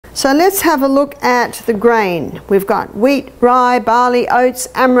So let's have a look at the grain. We've got wheat, rye, barley, oats,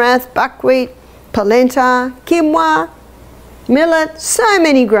 amaranth, buckwheat, polenta, quinoa, millet, so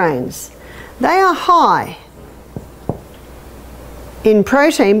many grains. They are high in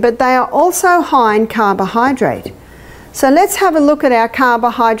protein, but they are also high in carbohydrate. So let's have a look at our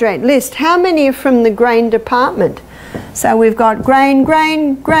carbohydrate list. How many are from the grain department? So we've got grain,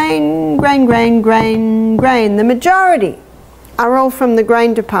 grain, grain, grain, grain, grain, grain. The majority are all from the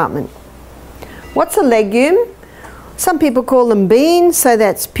grain department. What's a legume? Some people call them beans, so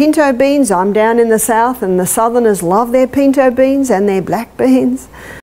that's pinto beans. I'm down in the south and the southerners love their pinto beans and their black beans.